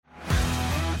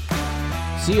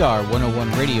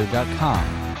CR101radio.com,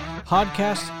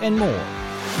 podcasts, and more.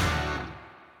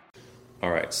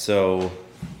 All right, so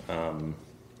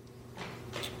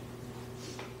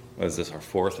what is this, our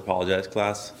fourth apologetics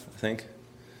class, I think?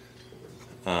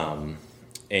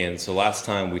 And so last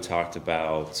time we talked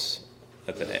about,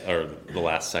 the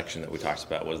last section that we talked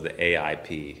about was the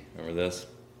AIP. Remember this?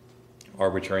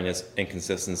 Arbitrariness,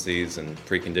 inconsistencies, and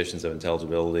preconditions of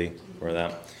intelligibility. Remember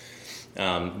that?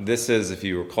 This is, if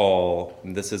you recall,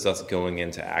 this is us going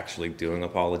into actually doing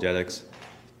apologetics.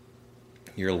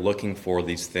 You're looking for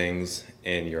these things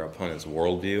in your opponent's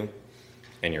worldview,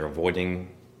 and you're avoiding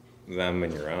them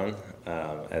in your own.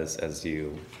 As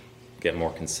you get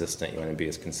more consistent, you want to be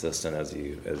as consistent as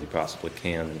you possibly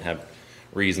can, and have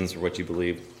reasons for what you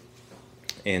believe.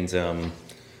 And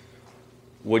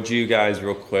would you guys,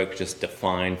 real quick, just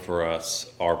define for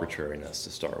us arbitrariness to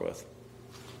start with?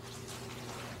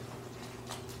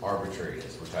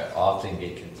 Arbitrariness, which I often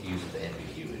get confused with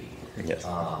ambiguity. Yes.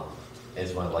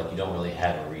 Is when you don't really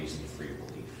have a reason for your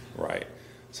belief. Right.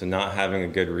 So not having a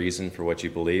good reason for what you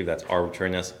believe, that's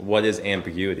arbitrariness. What is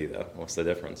ambiguity, though? What's the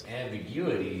difference?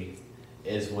 Ambiguity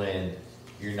is when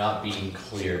you're not being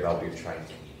clear about what you're trying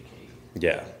to communicate.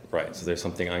 Yeah, right. So there's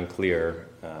something unclear,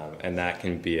 and that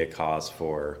can be a cause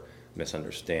for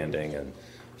misunderstanding and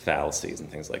fallacies and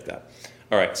things like that.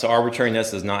 All right, so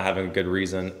arbitrariness is not having a good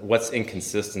reason. What's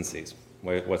inconsistencies?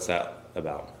 What's that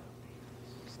about?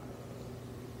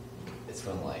 It's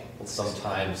when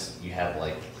sometimes you have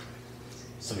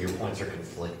some of your points are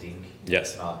conflicting.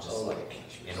 Yes. It's not just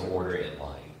in order, in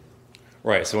line.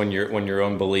 Right. So when your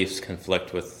own beliefs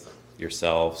conflict with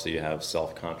yourself, so you have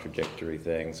self-contradictory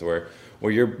things, where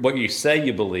what you say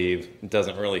you believe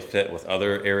doesn't really fit with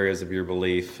other areas of your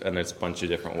belief, and there's a bunch of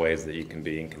different ways that you can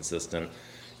be inconsistent.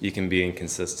 You can be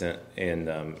inconsistent in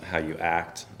how you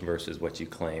act versus what you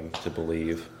claim to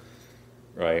believe.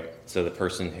 Right. So the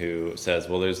person who says,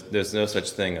 "Well, there's no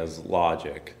such thing as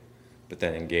logic," but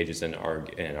then engages in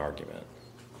an argument.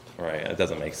 Right. It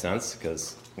doesn't make sense,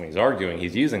 because when he's arguing,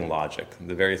 he's using logic,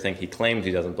 the very thing he claims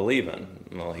he doesn't believe in.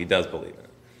 Well, he does believe in it.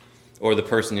 Or the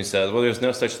person who says, "Well, there's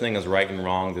no such thing as right and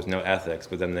wrong, there's no ethics,"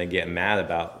 but then they get mad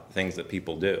about things that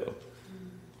people do.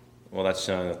 Well, that's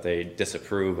showing that they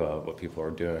disapprove of what people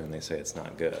are doing, and they say it's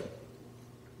not good,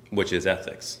 which is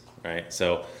ethics, right?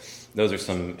 So those are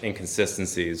some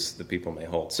inconsistencies that people may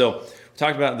hold. So we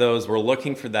talked about those. We're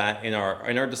looking for that in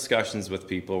our discussions with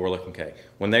people. We're looking, okay,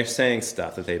 when they're saying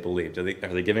stuff that they believe, are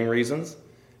they giving reasons?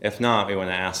 If not, we want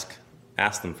to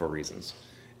ask them for reasons.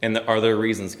 And are their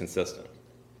reasons consistent?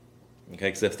 Okay,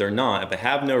 because if they're not, if they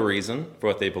have no reason for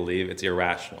what they believe, it's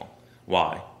irrational.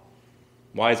 Why?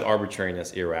 Why is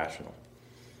arbitrariness irrational?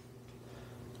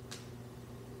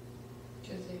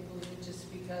 Because they believe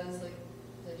just because,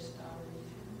 there's not a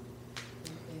reason.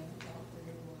 They haven't thought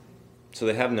through why. So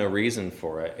they have no reason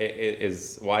for it.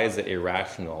 Why is it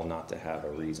irrational not to have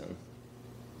a reason?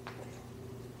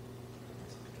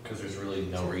 Because there's really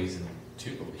no reason to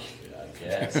believe it, I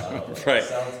guess. I don't know. Right. It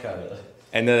sounds kind of...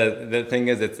 And the thing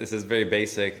is, this is very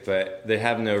basic, but they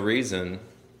have no reason.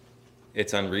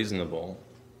 It's unreasonable,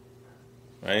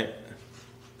 right?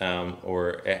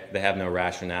 Or they have no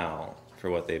rationale for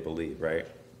what they believe, right?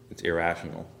 It's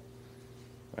irrational,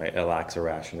 right? It lacks a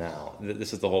rationale.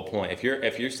 This is the whole point. If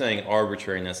you're saying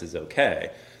arbitrariness is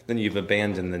okay, then you've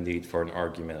abandoned the need for an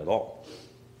argument at all.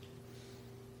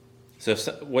 So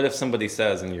what if somebody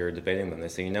says, and you're debating them, they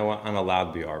say, "You know what, I'm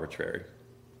allowed to be arbitrary."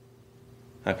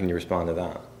 How can you respond to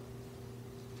that?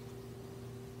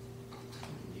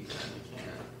 You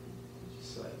can't.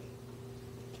 Just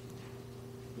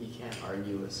you can't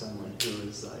argue with someone who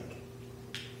is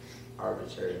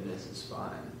arbitrariness is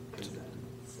fine, because then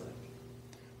it's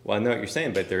Well, I know what you're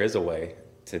saying, but there is a way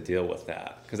to deal with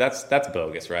that, because that's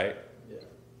bogus, right? Yeah.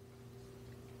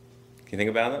 Can you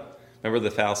think about it? Remember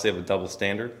the fallacy of a double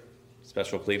standard?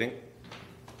 Special pleading?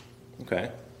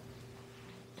 Okay.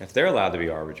 If they're allowed to be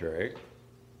arbitrary,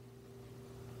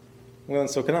 well, then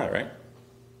so can I, right?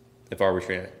 If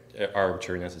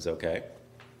arbitrariness is okay.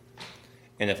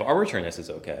 And if arbitrariness is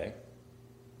okay,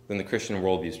 then the Christian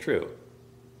worldview is true.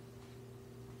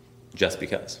 Just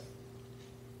because.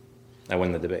 I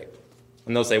win the debate.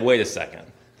 And they'll say, wait a second.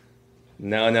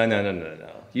 No.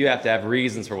 You have to have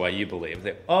reasons for what you believe.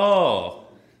 They, so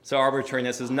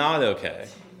arbitrariness is not okay.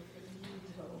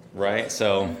 Right?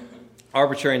 So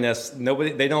arbitrariness,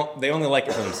 they only like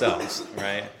it for themselves,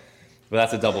 right? But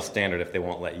that's a double standard if they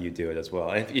won't let you do it as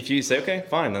well. And if you say, okay,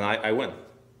 fine, then I win.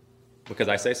 Because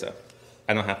I say so.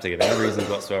 I don't have to give any reasons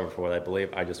whatsoever for what I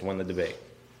believe. I just won the debate.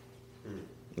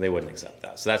 They wouldn't accept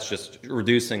that. So that's just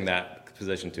reducing that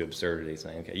position to absurdity,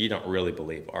 saying, okay, you don't really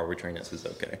believe arbitrariness is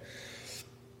okay.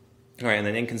 All right, and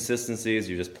then inconsistencies,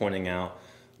 you're just pointing out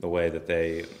the way that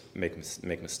they make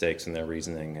mistakes in their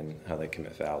reasoning and how they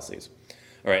commit fallacies.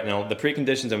 All right, now the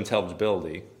preconditions of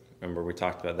intelligibility, remember we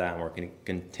talked about that and we're going to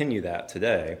continue that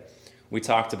today. We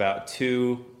talked about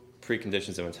 2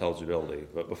 preconditions of intelligibility,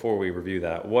 but before we review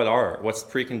that, what's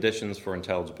preconditions for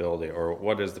intelligibility, or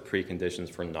what is the preconditions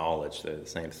for knowledge? They're the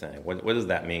same thing. What does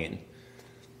that mean?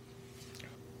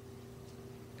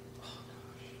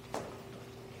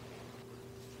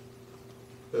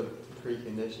 The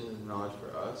precondition of knowledge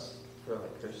for us, for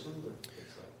like Christians, or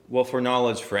it's like, Well, for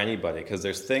knowledge for anybody, because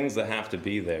there's things that have to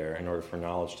be there in order for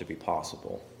knowledge to be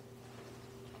possible.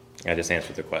 I just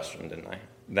answered the question, didn't I?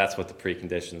 That's what the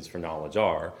preconditions for knowledge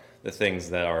are, the things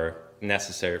that are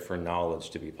necessary for knowledge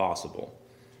to be possible.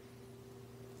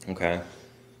 Okay,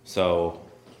 so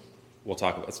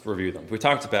let's review them. We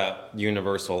talked about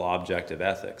universal objective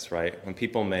ethics, right? When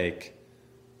people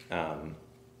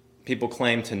people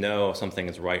claim to know something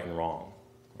is right and wrong,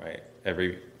 right?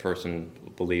 Every person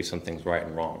believes something's right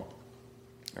and wrong,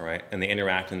 all right? And they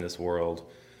interact in this world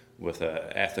with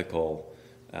ethical,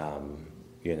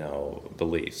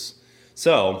 beliefs.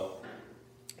 So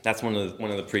that's one of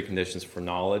the preconditions for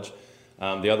knowledge.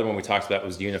 The other one we talked about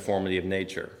was uniformity of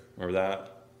nature. Remember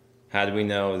that? How do we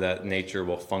know that nature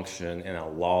will function in a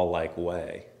law-like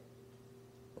way,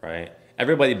 right?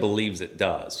 Everybody believes it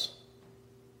does,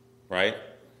 right?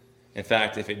 In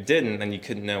fact, if it didn't, then you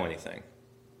couldn't know anything,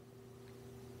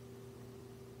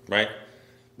 right?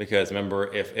 Because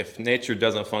remember, if nature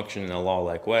doesn't function in a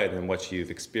law-like way, then what you've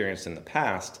experienced in the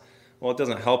past, well, it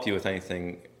doesn't help you with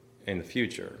anything in the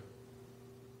future.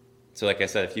 So like I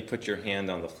said, if you put your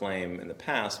hand on the flame in the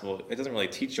past, well, it doesn't really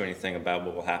teach you anything about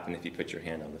what will happen if you put your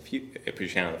hand on the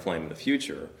flame in the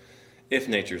future, if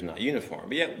nature's not uniform.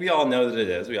 But yet, we all know that it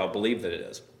is. We all believe that it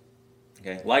is.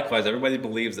 Okay. Likewise, everybody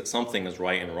believes that something is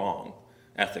right and wrong,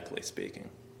 ethically speaking.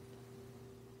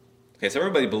 Okay, so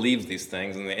everybody believes these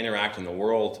things, and they interact in the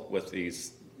world with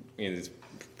these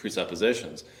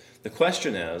presuppositions. The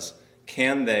question is,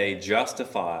 can they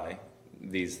justify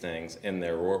these things in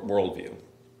their worldview?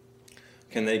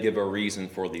 Can they give a reason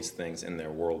for these things in their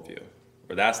worldview?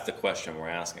 Or that's the question we're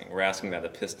asking. We're asking that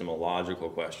epistemological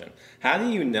question. How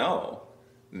do you know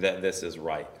that this is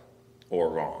right or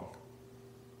wrong?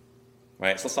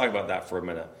 Right, so let's talk about that for a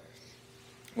minute.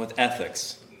 With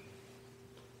ethics,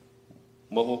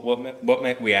 what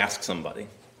make we ask somebody?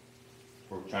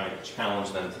 We're trying to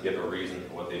challenge them to give a reason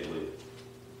for what they believe.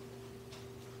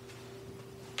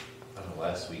 I don't know,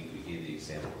 last week we gave the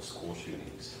example of school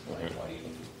shootings. Like, why do you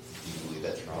believe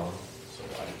that's wrong? So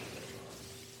why do you think that's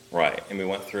wrong? Right, and we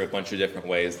went through a bunch of different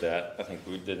ways that I think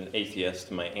we did an atheist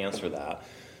might answer that.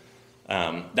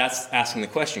 That's asking the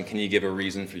question, can you give a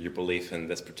reason for your belief in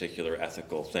this particular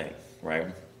ethical thing, right?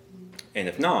 And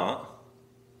if not,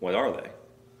 what are they?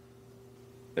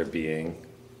 They're being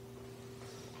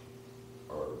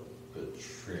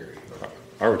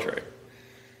arbitrary.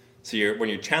 So when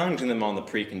you're challenging them on the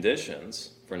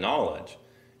preconditions for knowledge,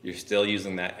 you're still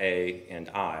using that A and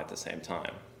I at the same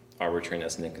time,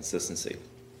 arbitrariness and inconsistency.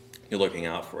 You're looking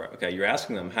out for it. Okay, you're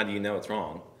asking them, how do you know it's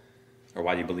wrong? Or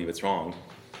why do you believe it's wrong?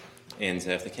 And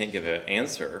if they can't give an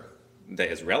answer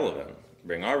that is relevant,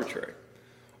 being arbitrary.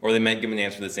 Or they might give an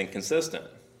answer that's inconsistent,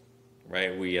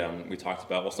 right? We talked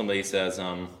about, well, somebody says,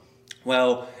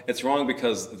 well, it's wrong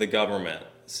because the government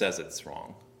says it's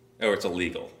wrong, or it's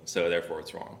illegal, so therefore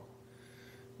it's wrong.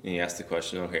 And you ask the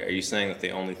question, okay, are you saying that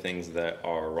the only things that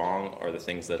are wrong are the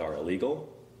things that are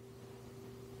illegal?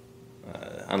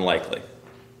 Unlikely,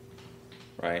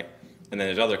 right? And then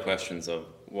there's other questions of,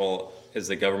 well, is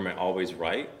the government always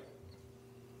right?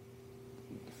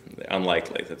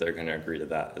 Unlikely that they're going to agree to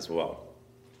that as well.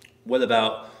 What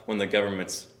about when the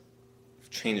government's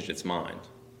changed its mind?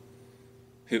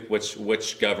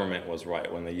 Which government was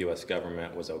right? When the U.S.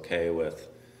 government was okay with,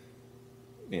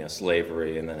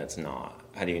 slavery, and then it's not.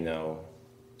 How do you know?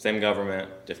 Same government,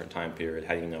 different time period.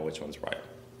 How do you know which one's right?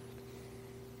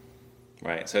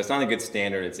 Right. So it's not a good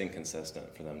standard. It's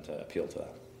inconsistent for them to appeal to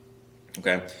that.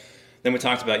 Okay. Then we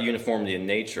talked about uniformity in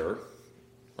nature,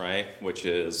 right? Which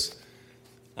is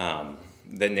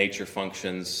that nature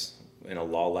functions in a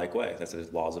law-like way. That's the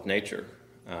laws of nature.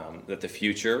 That the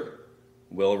future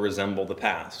will resemble the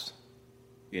past.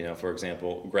 For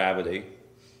example, gravity.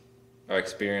 Our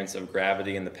experience of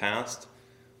gravity in the past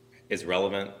is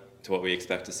relevant to what we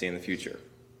expect to see in the future.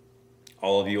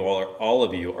 All of you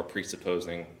are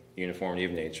presupposing uniformity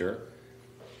of nature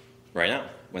right now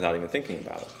without even thinking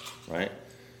about it, right?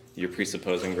 You're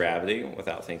presupposing gravity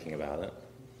without thinking about it.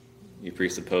 You're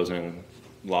presupposing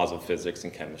laws of physics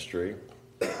and chemistry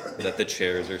that the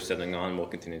chairs they're sitting on will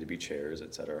continue to be chairs,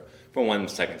 etc., from one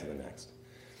second to the next.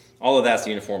 All of that's the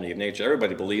uniformity of nature.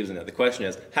 Everybody believes in it. The question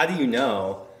is, how do you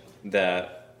know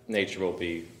that nature will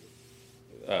be,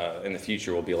 in the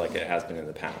future, will be like it has been in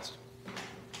the past?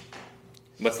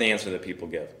 What's the answer that people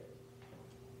give?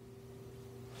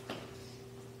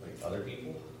 Like other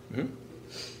people? Mm-hmm.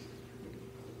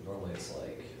 Normally it's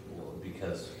like, well,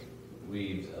 because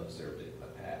we've observed it in the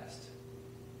past,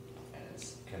 and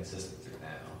it's consistent through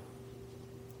now,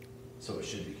 so it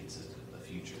should be consistent in the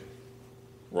future.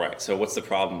 Right. So what's the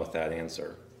problem with that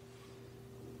answer?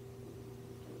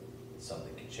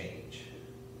 Something can change.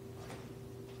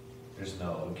 There's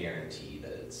no guarantee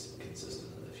that it's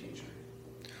consistent in the future.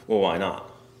 Well, why not?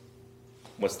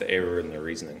 What's the error in the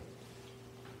reasoning?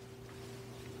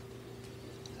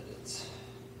 That it's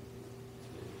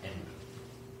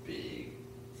big,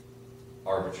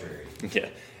 arbitrary. Yeah,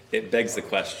 it begs the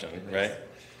question, right?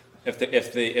 If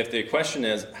the question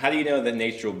is, how do you know that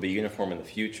nature will be uniform in the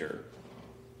future?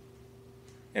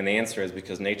 And the answer is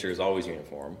because nature is always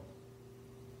uniform.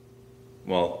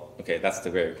 Well, okay, that's the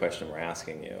very question we're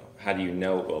asking you. How do you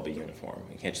know it will be uniform?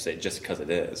 You can't just say just because it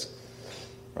is,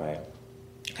 right?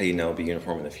 How do you know it'll be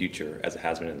uniform in the future as it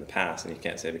has been in the past? And you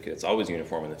can't say because it's always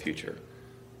uniform in the future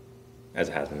as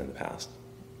it has been in the past.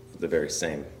 The very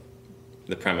same,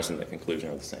 the premise and the conclusion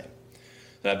are the same.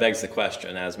 So that begs the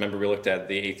question, as remember we looked at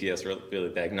the atheist, or really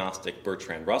the agnostic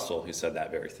Bertrand Russell, who said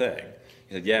that very thing.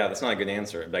 He said, yeah, that's not a good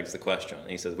answer, it begs the question.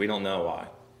 And he says, we don't know why.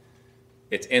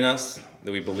 It's in us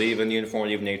that we believe in the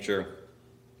uniformity of nature,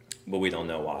 but we don't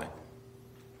know why. So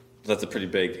that's a pretty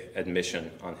big admission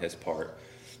on his part,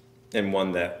 and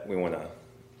one that we want to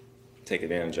take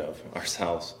advantage of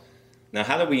ourselves. Now,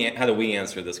 how do we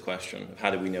answer this question? How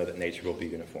do we know that nature will be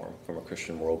uniform from a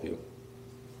Christian worldview?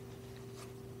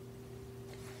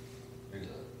 There's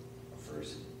a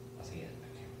verse, I can't remember.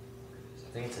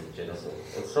 I think it's in Genesis.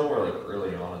 It's somewhere like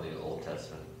early on in the Old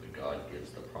Testament that God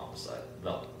gives the promise that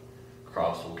the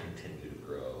crops will continue to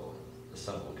grow, the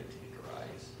sun will continue to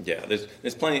rise. Yeah,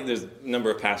 there's a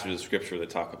number of passages of Scripture that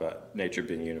talk about nature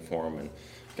being uniform and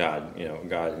God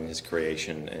in His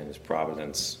creation and His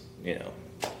providence,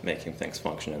 making things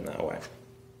function in that way.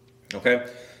 Okay,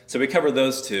 so we covered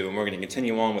those two, and we're going to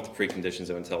continue on with the preconditions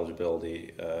of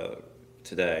intelligibility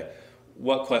today.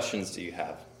 What questions do you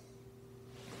have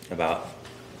about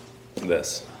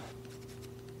this?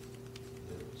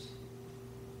 There's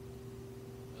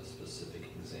a specific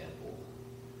example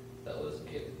that was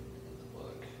given in the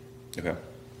book Okay.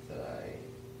 that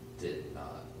I did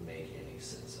not make any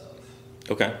sense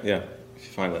of. Okay, yeah. If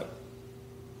you find it,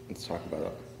 let's talk about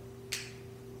it.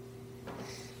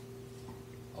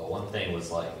 One thing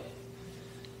was like,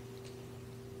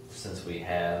 since we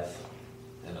have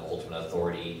an ultimate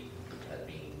authority, that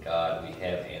being God, we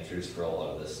have answers for a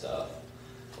lot of this stuff.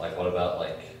 Like, what about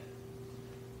like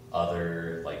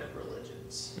other like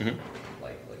religions, Mm-hmm.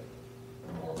 like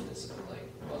Mormonism, like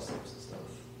Muslims and stuff?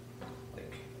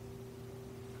 Like,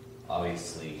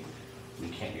 obviously, we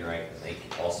can't be right, and they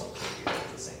also can't be right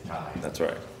at the same time. That's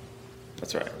right.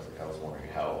 That's right. I was wondering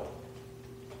how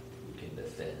we can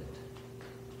defend.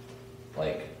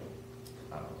 Like,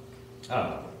 I don't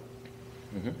know.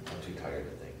 Mm-hmm. I'm too tired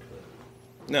to think,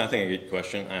 but No, I think a good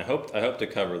question. I hope to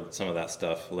cover some of that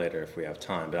stuff later if we have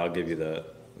time, but I'll give you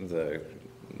the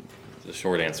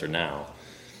short answer now.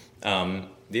 The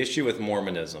issue with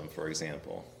Mormonism, for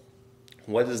example,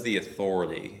 what is the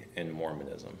authority in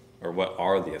Mormonism, or what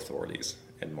are the authorities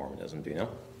in Mormonism? Do you know?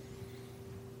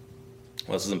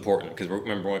 Well, this is important because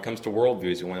remember, when it comes to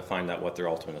worldviews, we want to find out what their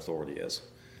ultimate authority is.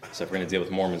 So if we're going to deal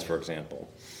with Mormons, for example,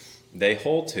 they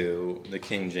hold to the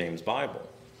King James Bible.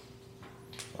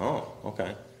 Oh,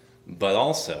 okay. But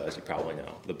also, as you probably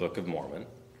know, the Book of Mormon,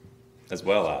 as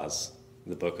well as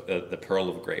the book, the Pearl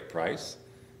of Great Price,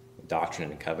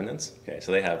 Doctrine and Covenants. Okay,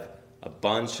 so they have a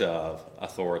bunch of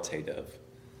authoritative,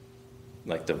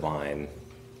 like divine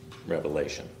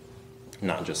revelation,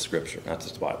 not just Scripture, not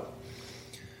just the Bible.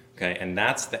 Okay, and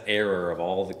that's the error of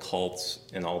all the cults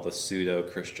and all the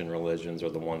pseudo-Christian religions, or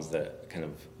the ones that kind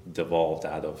of devolved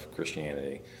out of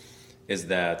Christianity, is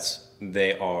that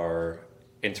they are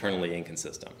internally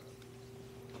inconsistent,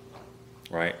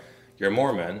 right? You're a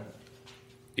Mormon.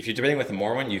 If you're debating with a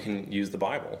Mormon, you can use the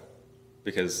Bible,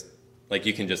 because like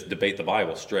you can just debate the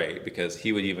Bible straight, because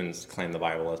he would even claim the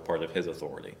Bible as part of his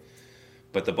authority.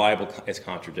 But the Bible is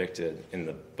contradicted in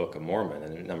the Book of Mormon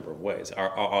in a number of ways.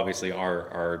 Obviously,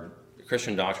 our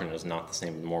Christian doctrine is not the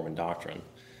same as Mormon doctrine.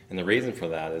 And the reason for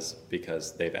that is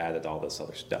because they've added all this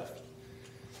other stuff.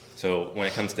 So when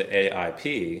it comes to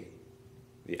AIP,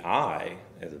 the I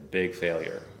is a big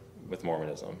failure with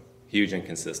Mormonism. Huge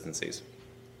inconsistencies.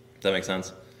 Does that make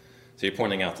sense? So you're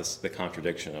pointing out the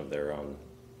contradiction of their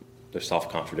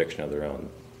self-contradiction of their own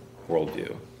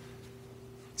worldview.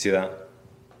 See that?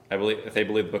 I believe if they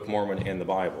believe the Book of Mormon and the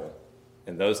Bible,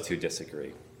 and those two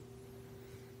disagree,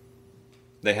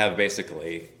 they have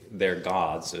basically their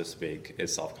God, so to speak,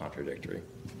 is self-contradictory.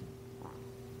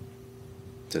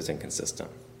 So it's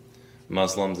inconsistent.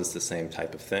 Muslims, it's the same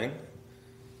type of thing.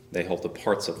 They hold to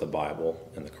parts of the Bible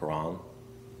and the Quran.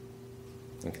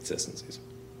 Inconsistencies.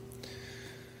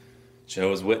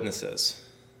 Jehovah's Witnesses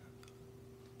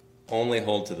only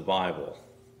hold to the Bible,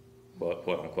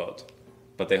 quote unquote,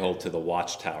 but they hold to the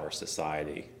Watchtower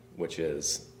Society, which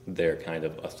is their kind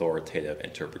of authoritative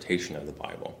interpretation of the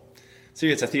Bible. So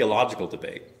it's a theological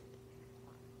debate,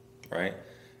 right?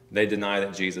 They deny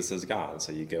that Jesus is God,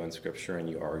 so you go in Scripture and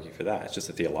you argue for that. It's just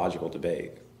a theological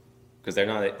debate, because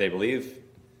they believe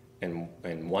in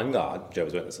one God.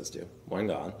 Jehovah's Witnesses do, one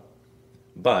God,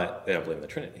 but they don't believe in the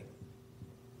Trinity.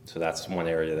 So that's one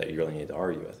area that you really need to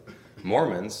argue with.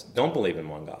 Mormons don't believe in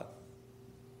one God.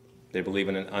 They believe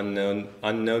in an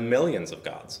unknown millions of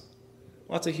gods.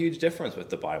 Well, that's a huge difference with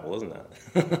the Bible, isn't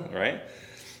that? Right?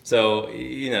 So,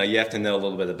 you have to know a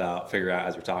little bit figure out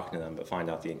as you're talking to them, but find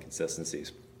out the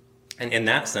inconsistencies. And in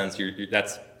that sense,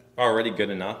 that's already good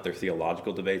enough. They're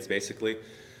theological debates, basically.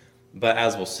 But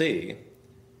as we'll see,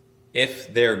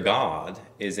 if their God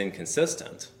is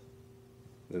inconsistent,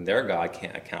 then their God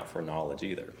can't account for knowledge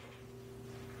either.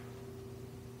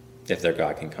 If their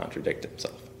God can contradict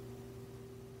himself.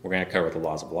 We're going to cover the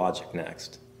laws of logic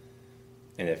next.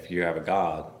 And if you have a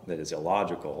God that is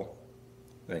illogical,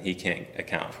 then he can't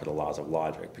account for the laws of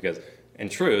logic. Because in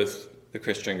truth, the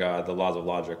Christian God, the laws of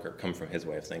logic come from his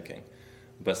way of thinking.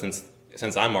 But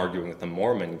since I'm arguing that the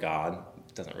Mormon God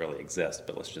doesn't really exist,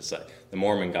 but let's just say the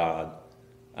Mormon God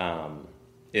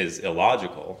is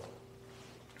illogical,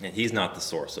 and he's not the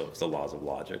source of the laws of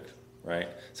logic, right?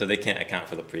 So they can't account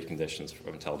for the preconditions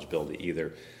of intelligibility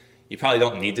either. You probably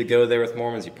don't need to go there with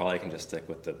Mormons. You probably can just stick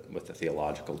with the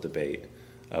theological debate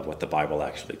of what the Bible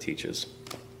actually teaches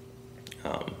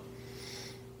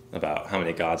about how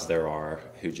many gods there are,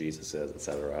 who Jesus is,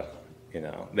 etc.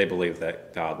 They believe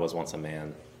that God was once a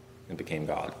man and became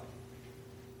God.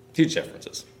 Huge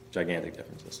differences, gigantic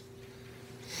differences.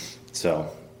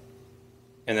 So,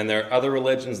 and then there are other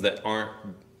religions that aren't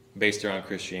based around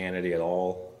Christianity at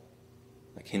all,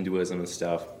 like Hinduism and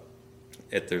stuff.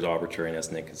 There's arbitrariness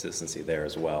and inconsistency there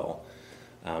as well.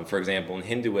 For example, in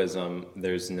Hinduism,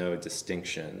 there's no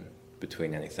distinction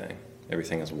between anything.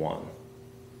 Everything is one.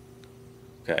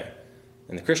 Okay.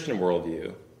 In the Christian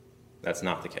worldview, that's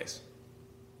not the case.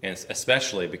 And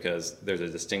especially because there's a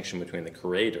distinction between the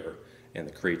creator and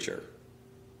the creature.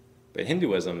 But in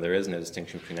Hinduism, there is no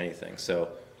distinction between anything. So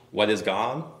what is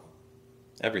God?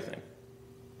 Everything.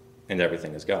 And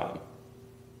everything is God.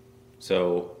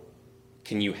 So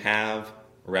can you have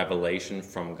revelation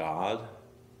from God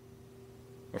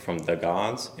or from the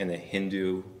gods in a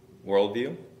Hindu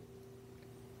worldview?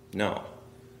 No.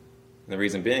 And the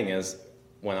reason being is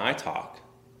when I talk,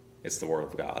 it's the word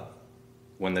of God.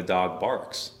 When the dog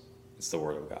barks, it's the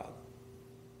word of God.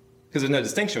 Because there's no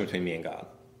distinction between me and God.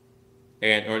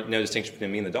 Or no distinction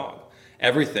between me and the dog.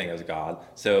 Everything is God,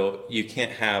 so you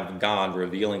can't have God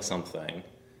revealing something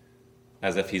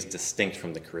as if he's distinct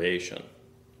from the creation.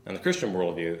 In the Christian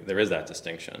worldview, there is that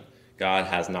distinction. God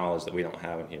has knowledge that we don't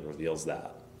have, and he reveals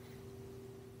that.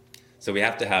 So we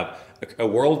have to have a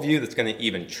worldview that's going to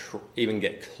even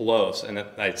get close, and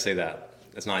I'd say that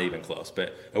it's not even close,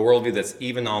 but a worldview that's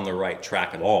even on the right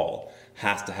track at all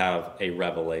has to have a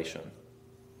revelation.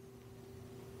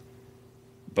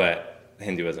 But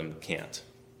Hinduism can't.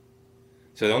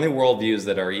 So the only worldviews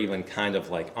that are even kind of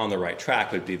like on the right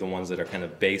track would be the ones that are kind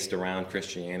of based around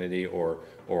Christianity or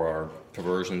are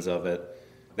perversions of it.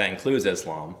 That includes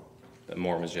Islam, the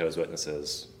Mormons, Jehovah's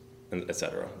Witnesses,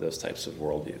 etc. Those types of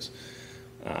worldviews.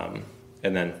 And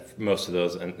then most of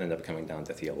those end up coming down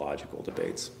to theological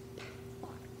debates.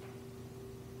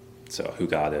 So who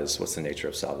God is, what's the nature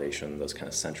of salvation, those kind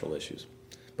of central issues.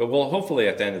 But we'll hopefully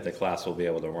at the end of the class we'll be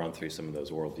able to run through some of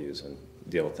those worldviews and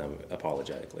deal with them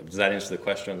apologetically. Does that answer the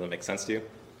question? Does that make sense to you?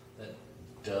 That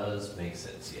does make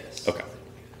sense, yes. Okay.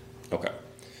 Okay.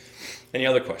 Any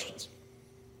other questions?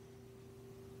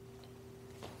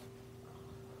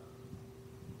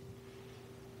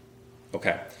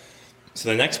 Okay. So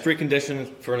the next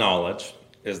precondition for knowledge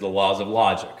is the laws of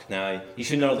logic. Now, you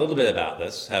should know a little bit about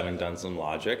this, having done some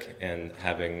logic and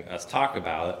having us talk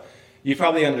about it. You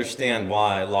probably understand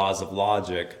why laws of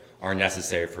logic are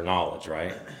necessary for knowledge,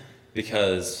 right?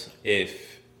 Because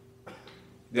if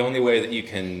the only way that you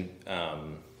can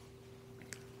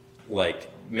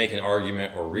make an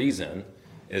argument or reason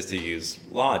is to use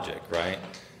logic, right?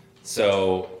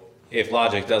 So if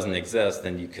logic doesn't exist,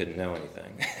 then you couldn't know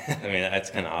anything. I mean,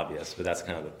 that's kind of obvious, but that's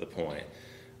kind of the point.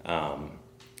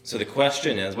 So the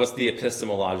question is, what's the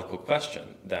epistemological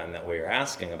question then that we're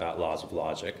asking about laws of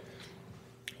logic?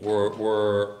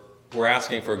 We're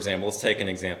asking, for example, let's take an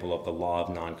example of the law of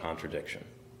non-contradiction.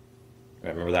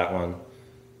 Remember that one?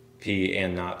 P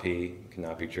and not P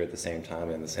cannot be true at the same time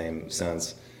in the same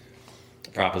sense.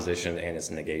 Proposition and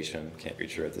its negation can't be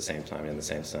true at the same time in the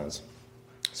same sense.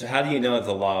 So how do you know that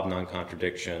the law of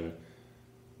non-contradiction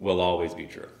will always be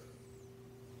true?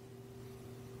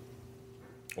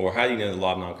 Or how do you know the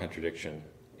law of non-contradiction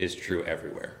is true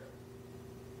everywhere?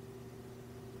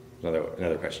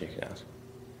 Another question you can ask.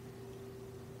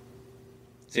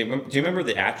 See, do you remember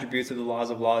the attributes of the laws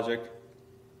of logic?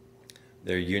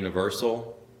 They're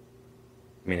universal,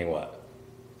 meaning what?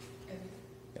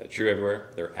 They're true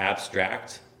everywhere. They're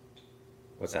abstract.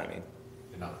 What's that mean?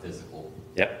 They're not physical.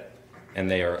 Yep. And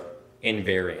they are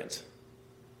invariant.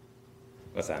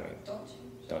 What's that mean? Don't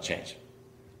change. Don't change.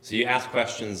 So you ask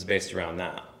questions based around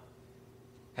that.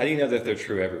 How do you know that they're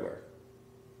true everywhere?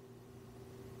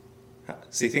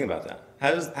 See, think about that.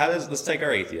 How does let's take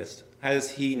our atheist. How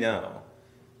does he know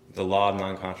the law of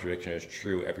non-contradiction is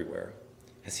true everywhere?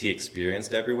 Has he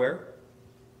experienced everywhere?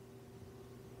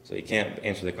 So he can't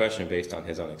answer the question based on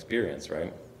his own experience,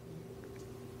 right?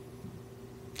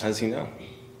 How does he know?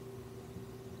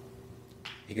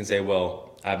 He can say,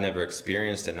 well, I've never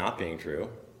experienced it not being true.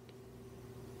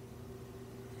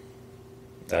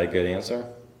 Is that a good answer?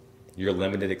 Your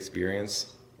limited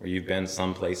experience, where you've been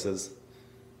some places,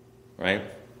 right?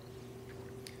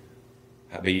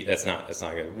 But that's not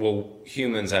good. Well,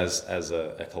 humans as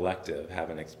a collective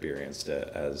haven't experienced it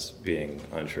as being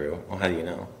untrue. Well, how do you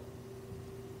know?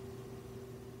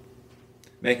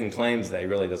 Making claims that he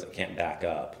really can't back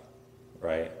up,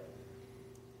 right?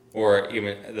 Or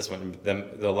even this one,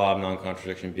 the law of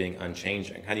non-contradiction being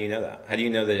unchanging. How do you know that? How do you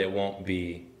know that it won't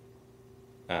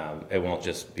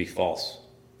just be false?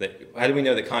 How do we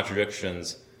know that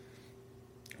contradictions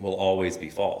will always be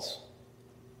false?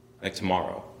 Like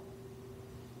tomorrow.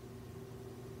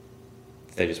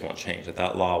 They just won't change.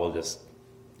 That law will just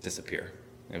disappear,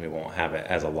 and we won't have it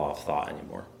as a law of thought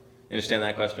anymore. Understand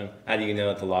that question? How do you know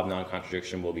that the law of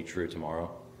non-contradiction will be true tomorrow?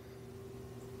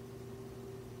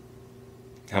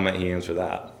 How might he answer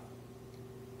that?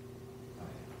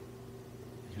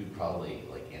 He would probably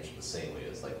answer the same way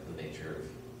as the nature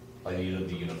of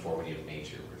the uniformity of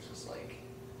nature versus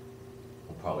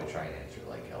we'll probably try and answer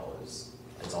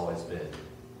it's always been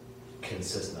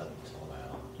consistent up until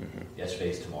now. Mm-hmm.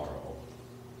 Yesterday's tomorrow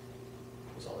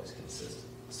was always consistent.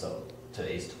 So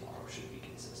today's tomorrow should be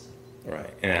consistent.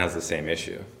 Right, and it has the same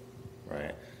issue,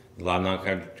 right? The law of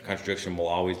non-contradiction will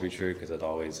always be true because it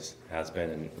always has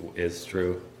been and is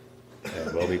true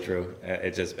and will be true.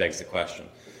 It just begs the question.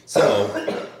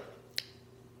 So,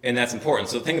 and that's important.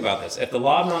 So think about this. If the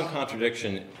law of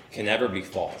non-contradiction can never be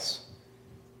false,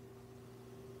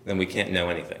 then we can't know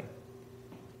anything.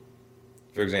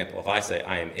 For example, if I say,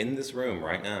 I am in this room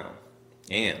right now,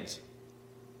 and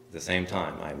at the same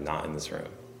time, I am not in this room,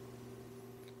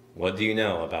 what do you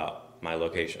know about my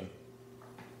location?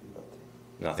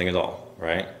 Nothing at all,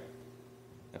 right?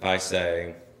 If I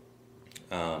say,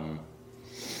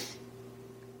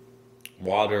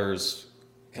 water's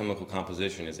chemical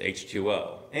composition is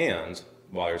H2O, and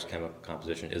water's chemical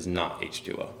composition is not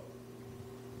H2O.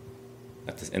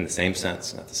 In the same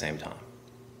sense, at the same time.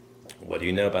 What do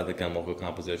you know about the chemical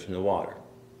composition of water?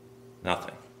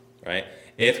 Nothing, right?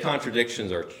 If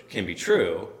contradictions can be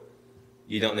true,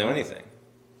 you don't know anything.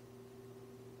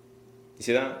 You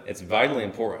see that? It's vitally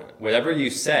important. Whatever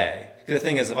you say, because the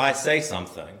thing is, if I say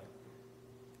something,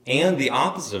 and the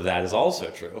opposite of that is also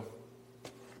true,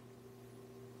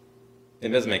 it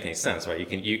doesn't make any sense, right?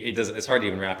 It's hard to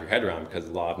even wrap your head around because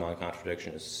the law of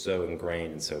non-contradiction is so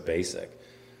ingrained and so basic.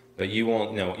 But you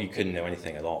couldn't know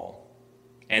anything at all.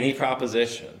 Any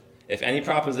proposition, if any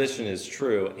proposition is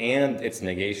true and its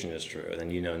negation is true,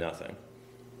 then you know nothing.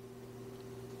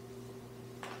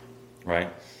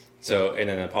 Right? So in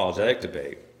an apologetic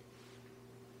debate,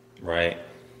 right,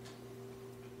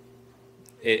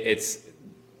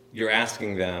 you're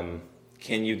asking them,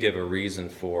 can you give a reason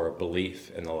for belief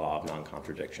in the law of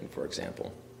non-contradiction, for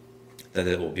example, that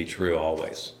it will be true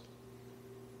always?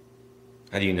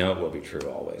 How do you know it will be true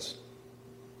always?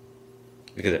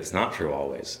 Because if it's not true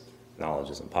always,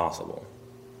 knowledge is impossible.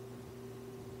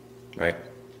 Right?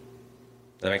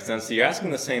 Does that make sense? So you're asking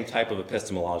the same type of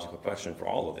epistemological question for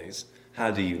all of these.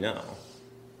 How do you know?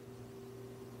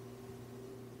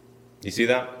 You see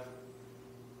that?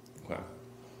 Okay.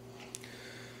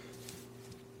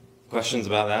 Questions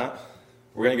about that?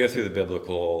 We're going to go through the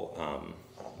biblical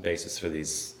basis for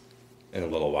these in a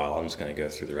little while. I'm just going to go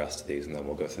through the rest of these, and then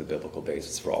we'll go through the biblical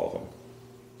basis for all of them.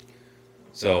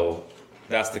 So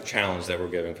that's the challenge that we're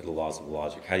giving for the laws of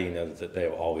logic. How do you know that they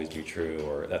will always be true,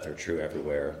 or that they're true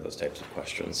everywhere? Those types of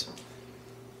questions.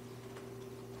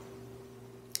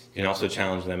 You can also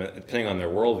challenge them, depending on their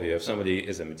worldview. If somebody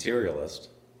is a materialist,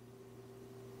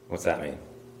 what's that mean?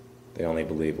 They only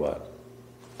believe what?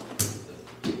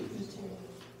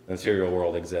 The material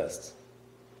world exists.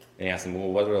 And you ask them, well,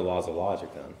 what are the laws of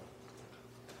logic then?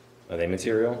 Are they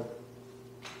material?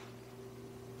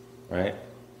 Right?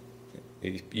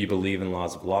 You believe in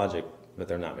laws of logic, but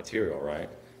they're not material, right?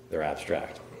 They're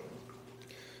abstract.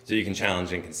 So you can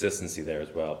challenge inconsistency there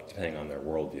as well, depending on their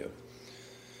worldview.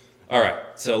 All right,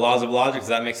 so laws of logic, does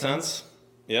that make sense?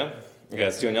 Yeah? Okay,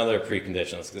 let's do another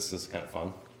precondition. This is kind of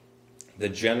fun. The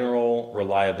general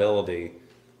reliability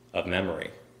of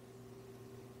memory.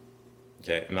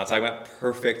 Okay, I'm not talking about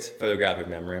perfect photographic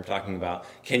memory. I'm talking about,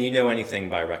 can you know anything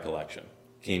by recollection?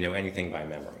 Can you know anything by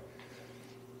memory?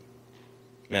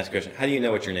 Let me ask a question. How do you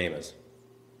know what your name is?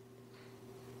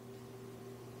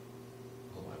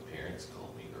 Well, my parents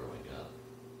called me growing up.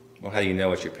 Well, how do you know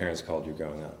what your parents called you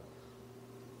growing up?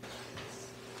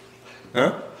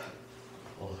 Huh?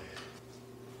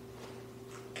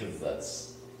 Because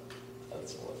that's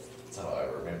how I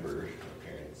remember my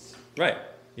parents. Right.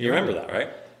 You remember that, right?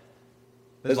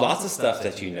 There's lots of stuff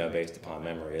that you know based upon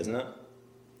memory, isn't it?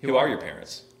 Who are your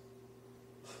parents?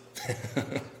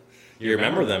 You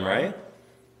remember them, right?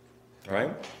 Right?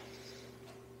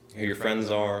 Who your friends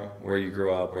are, where you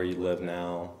grew up, where you live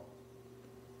now,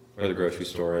 where the grocery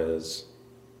store is,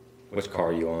 which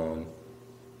car you own,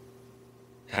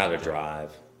 how to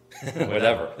drive,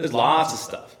 whatever. There's lots of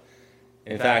stuff.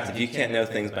 In fact, if you can't know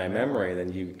things by memory,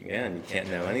 then you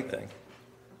can't know anything.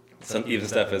 Even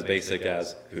stuff as basic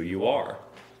as who you are.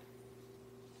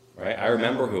 Right? I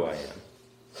remember who I am.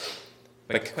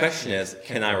 But the question is,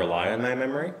 can I rely on my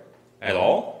memory at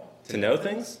all to know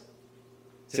things?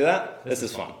 See that? This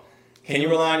is fun. Can you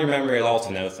rely on your memory at all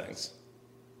to know things?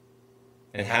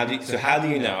 And how do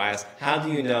you know? I ask, how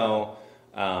do you know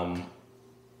that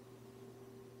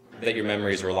your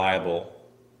memory is reliable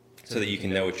so that you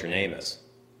can know what your name is?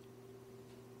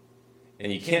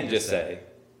 And you can't just say,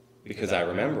 because I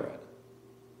remember it.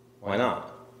 Why not?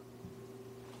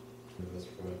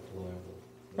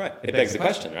 Right. It begs the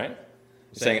question, right? You're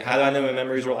saying, how do I know my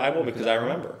memory is reliable? Because I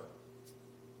remember.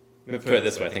 Let me put it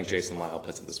this way. I think Jason Lyle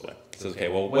puts it this way. He says, okay,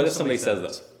 well, what if somebody says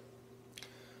this?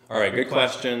 All right, good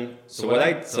question. So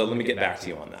let me get back to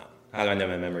you on that. How do I know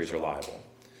my memory is reliable?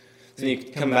 So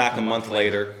you come back a month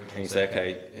later, and you say,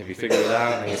 okay, have you figured it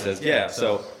out? And he says, yeah.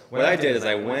 So what I did is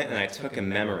I went and I took a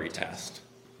memory test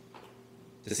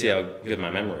to see how good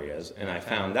my memory is. And I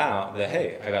found out that,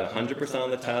 hey, I got 100% on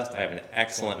the test. I have an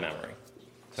excellent memory.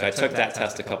 So I took that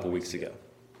test a couple weeks ago.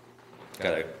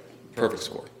 Got a perfect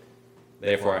score.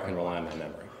 Therefore, I can rely on my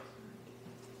memory.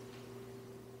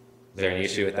 Is there any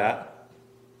issue with that?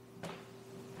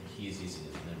 He's using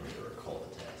his memory to recall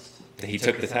the test. He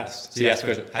took the test. So you ask the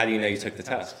question, how do you know you took the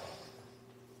test?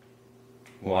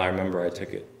 Well, I remember I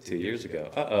took it 2 years ago.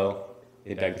 Uh-oh.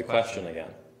 You begged the question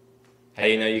again. How do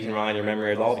you know you can rely on your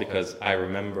memory at all? Because I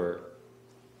remember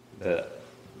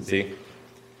see?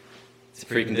 It's a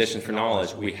precondition for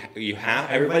knowledge.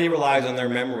 Everybody relies on their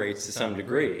memory to some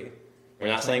degree. We're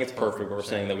not saying it's perfect, but we're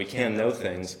saying that we can know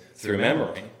things through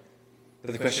memory.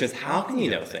 But the question is, how can you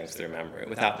know things through memory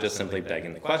without just simply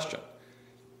begging the question?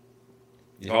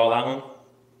 You follow that one?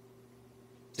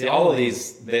 See, all of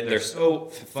these, they're so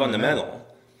fundamental,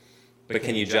 but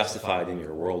can you justify it in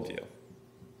your worldview?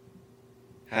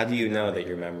 How do you know that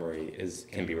your memory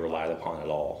can be relied upon at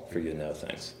all for you to know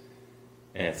things?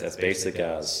 And it's as basic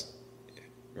as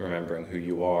remembering who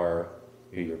you are,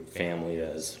 who your family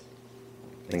is,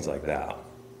 things like that.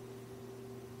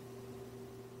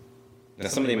 Now,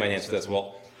 somebody might answer this.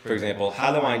 Well, for example,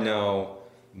 how do I know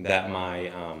that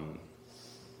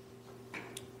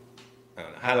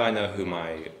how do I know who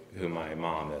my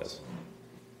mom is?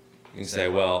 You can say,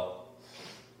 well,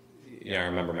 I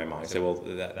remember my mom. You say, well,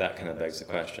 that kind of begs the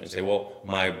question. You say, well,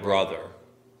 my brother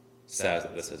says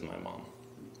that this is my mom.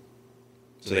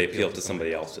 So they appeal to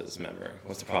somebody else's memory.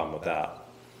 What's the problem with that?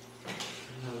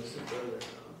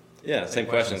 Yeah, same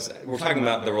questions. We're talking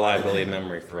about the reliability of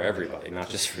memory for everybody, not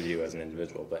just for you as an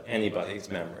individual, but anybody's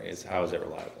memory is how is it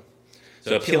reliable.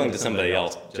 So appealing to somebody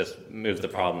else just moves the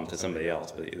problem to somebody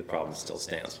else, but the problem still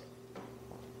stands.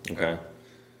 Okay?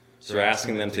 So we're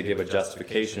asking them to give a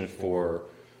justification for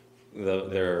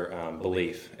their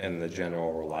belief in the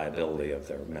general reliability of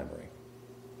their memory.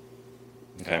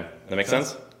 Okay? That make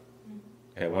sense?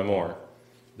 Okay, one more.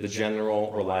 The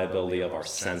general reliability of our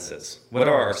senses. What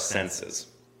are our senses?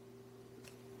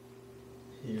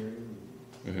 Hearing,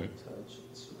 Mhm. touch,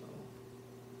 and smell.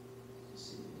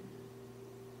 See.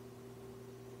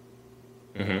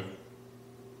 Mm-hmm.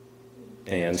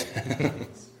 And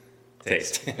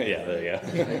taste. Yeah, there you go.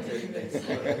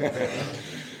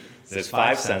 So there's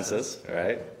 5 senses,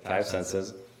 right? 5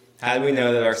 senses. How do we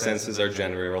know that our senses are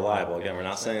generally reliable? Again, we're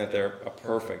not saying that they're a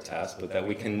perfect test, but that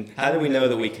we can, how do we know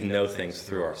that we can know things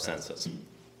through our senses?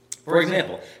 For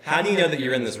example, how do you know that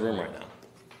you're in this room right now?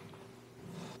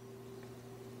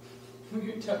 We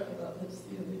were talking about this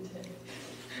the other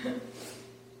day.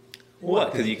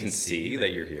 What? Because you can see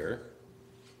that you're here.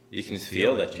 You can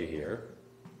feel that you're here.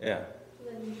 Yeah.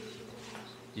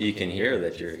 You can hear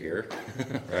that you're here,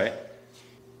 right?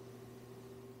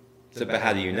 So, but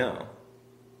how do you know?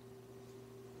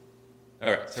 All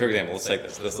right, so for example, let's take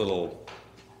this little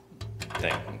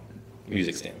thing,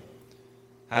 music stand.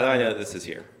 How do I know that this is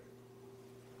here?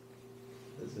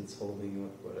 Because it's holding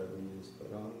up whatever you just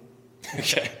put on.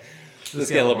 Okay, let's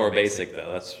get a little more basic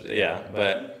though. Yeah,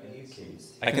 but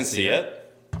I can see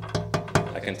it.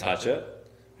 I can touch it.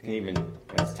 I can even,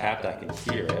 when it's tapped, I can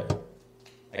hear it.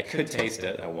 I could taste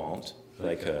it. I won't, but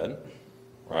I could,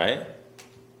 right?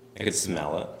 I could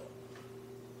smell it.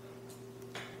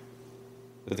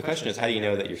 But the question is, how do you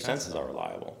know that your senses are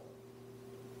reliable?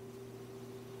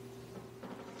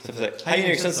 So if it's like, how do you know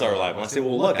your senses are reliable? And I say,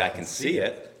 well, look, I can see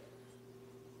it.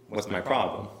 What's my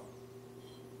problem?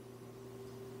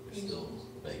 You're still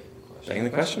begging the question. Begging the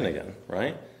question again,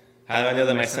 right? How do I know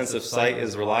that my sense of sight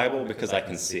is reliable? Because I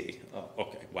can see. Oh,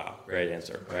 okay, wow, great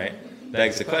answer, right?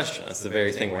 Begs the question. That's the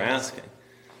very thing we're asking.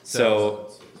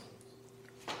 So,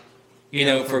 you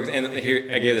know, and here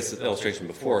I gave this illustration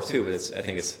before too, but I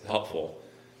think it's helpful.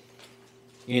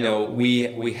 You know,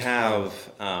 we have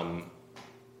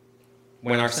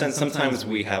when our sense, sometimes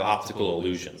we have optical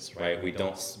illusions, right? We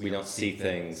don't see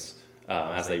things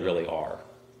as they really are,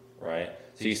 right?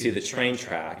 So you see the train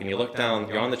track, and you look down.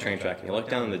 You're on the train track, and you look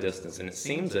down in the distance, and it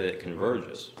seems that it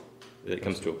converges, that it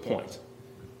comes to a point.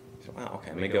 So, wow, okay,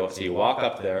 let me go. So you walk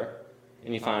up there,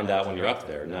 and you find out when you're up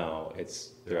there, no,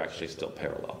 they're actually still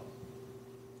parallel.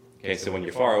 Okay, so when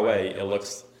you're far away, it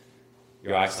looks,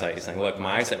 your eyesight is saying, look,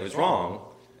 my eyesight was wrong.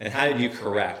 And how did you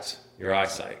correct your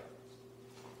eyesight?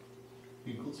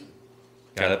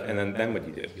 Got it? And then what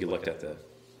did you do? You looked at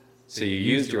so you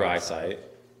used your eyesight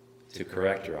to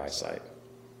correct your eyesight.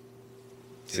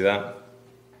 See that?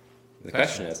 The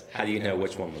question is, how do you know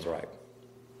which one was right?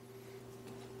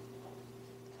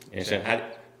 And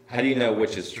how do you know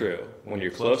which is true? When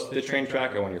you're close to the train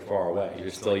track or when you're far away?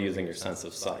 You're still using your sense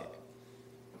of sight.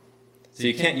 So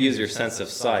you can't use your sense of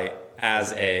sight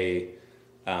as a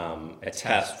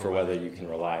test for whether you can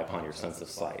rely upon your sense of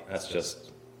sight.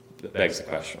 That begs the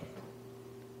question,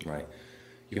 right?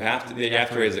 You have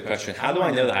to raise the question, how do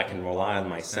I know that I can rely on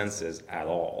my senses at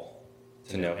all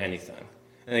to know anything?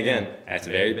 And again, that's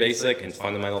very basic and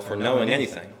fundamental for knowing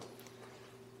anything,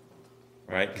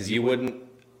 right? Because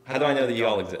how do I know that you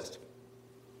all exist?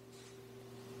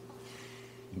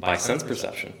 By sense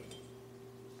perception.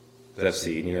 That I've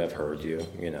seen you, I've heard you,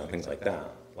 things like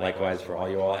that. Likewise for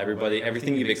everybody,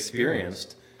 everything you've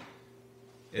experienced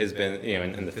has been,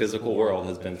 in the physical world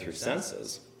has been through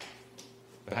senses.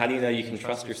 But how do you know you can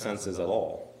trust your senses at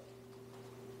all?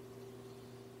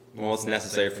 Well, it's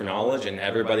necessary for knowledge, and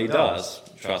everybody does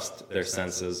trust their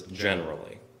senses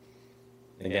generally.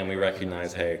 Again, we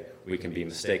recognize, hey, we can be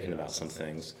mistaken about some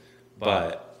things,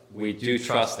 but we do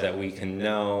trust that we can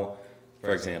know,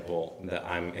 for example, that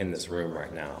I'm in this room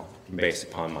right now based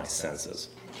upon my senses.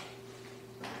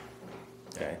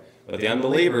 Okay? But the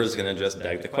unbeliever is going to just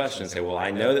beg the question and say, well,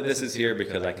 I know that this is here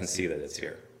because I can see that it's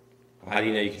here. Well, how do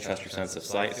you know you can trust your sense of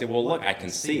sight? You say, well, look, I can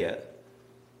see it.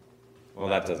 Well,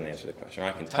 that doesn't answer the question. Or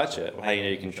I can touch it. Well, how do you know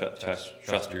you can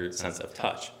trust your sense of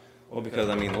touch? Well, because,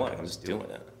 look, I'm just doing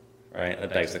it. Right?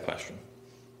 That begs the question.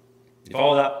 You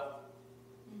follow that?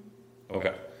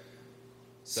 Okay.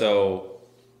 So,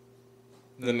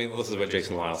 this is what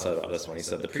Jason Lyle said about this one. He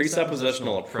said, the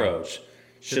presuppositional approach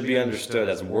should be understood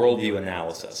as worldview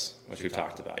analysis, which we've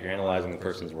talked about. You're analyzing the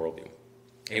person's worldview.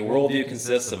 A worldview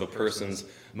consists of a person's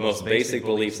most basic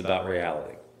beliefs about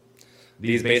reality.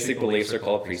 These basic beliefs are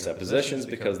called presuppositions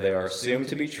because they are assumed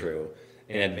to be true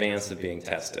in advance of being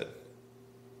tested.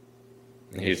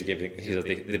 And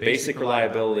the basic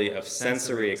reliability of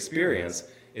sensory experience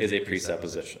is a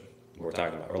presupposition. We're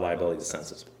talking about reliability of the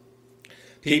senses.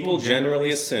 People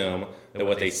generally assume that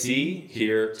what they see,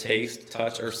 hear, taste,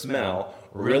 touch, or smell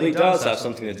really does have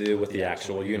something to do with the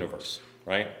actual universe,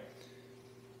 right?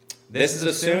 This is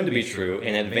assumed to be true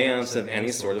in advance of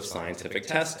any sort of scientific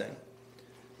testing.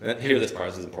 Here, this part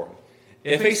is important.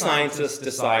 If a scientist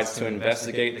decides to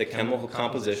investigate the chemical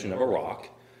composition of a rock,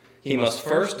 he must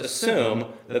first assume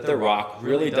that the rock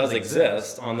really does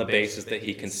exist on the basis that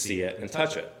he can see it and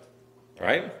touch it.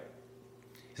 Right?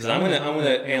 He says, I'm going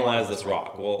to analyze this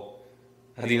rock. Well,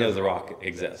 how do you know the rock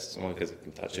exists? Well, because you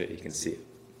can touch it, you can see it.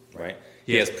 Right?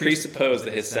 He has presupposed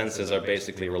that his senses are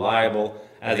basically reliable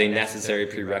as a necessary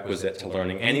prerequisite to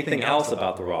learning anything else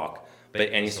about the rock by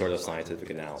any sort of scientific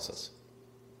analysis.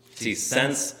 See,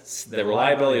 the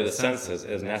reliability of the senses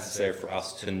is necessary for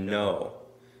us to know.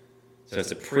 So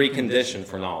it's a precondition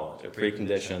for knowledge, a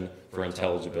precondition for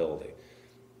intelligibility.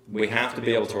 We have to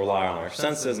be able to rely on our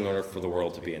senses in order for the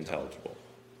world to be intelligible.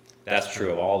 That's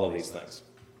true of all of these things.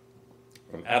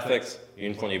 From ethics,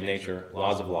 uniformity of nature,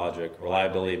 laws of logic,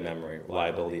 reliability of memory,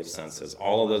 reliability of senses.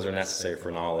 All of those are necessary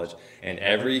for knowledge, and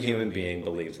every human being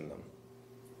believes in them.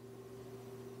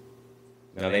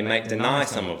 Now, they might deny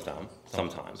some of them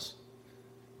sometimes,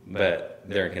 but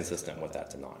they're inconsistent with that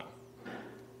denial.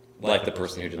 Like the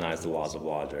person who denies the laws of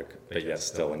logic, but yet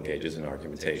still engages in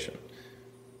argumentation.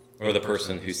 Or the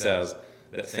person who says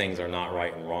that things are not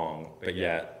right and wrong, but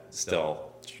yet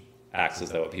still acts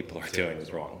as though what people are doing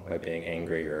is wrong by being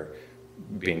angry or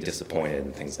being disappointed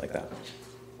and things like that.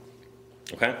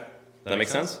 Okay? Does that make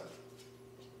sense?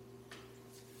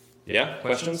 Yeah?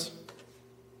 Questions?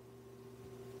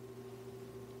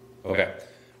 Okay.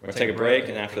 We're going to take a break,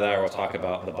 and after that we'll talk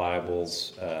about the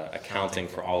Bible's accounting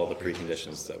for all of the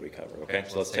preconditions that we cover. Okay?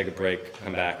 So let's take a break,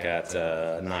 come back at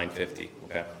 9:50.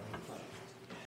 Okay?